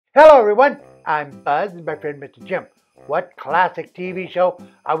Hello everyone, I'm Buzz and my friend Mr. Jim. What classic TV show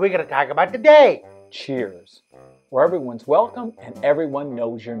are we going to talk about today? Cheers, where everyone's welcome and everyone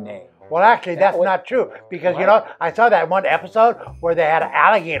knows your name. Well, actually, that's not true because, you know, I saw that one episode where they had an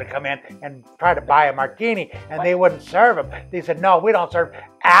alligator come in and try to buy a martini and they wouldn't serve him. They said, no, we don't serve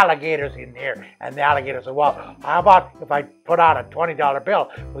alligators in here. And the alligator said, well, how about if I put out a $20 bill?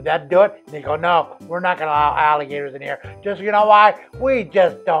 Would that do it? And they go, no, we're not going to allow alligators in here. Just, you know why? We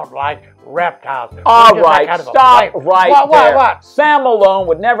just don't like reptiles. All right, stop right there. What? Sam Malone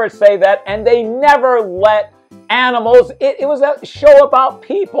would never say that, and they never let animals. It was a show about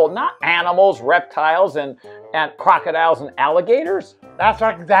people, not animals, reptiles, and crocodiles and alligators. That's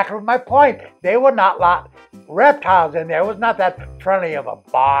exactly my point. They would not let reptiles in there. It was not that friendly of a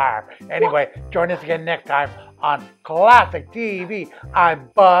bar. Anyway, join us again next time on Classic TV. I'm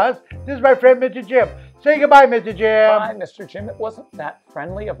Buzz. This is my friend Mr. Jim. Say goodbye, Mr. Jim. Bye, Mr. Jim. It wasn't that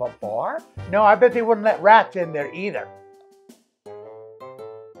friendly of a bar. No, I bet they wouldn't let rats in there either.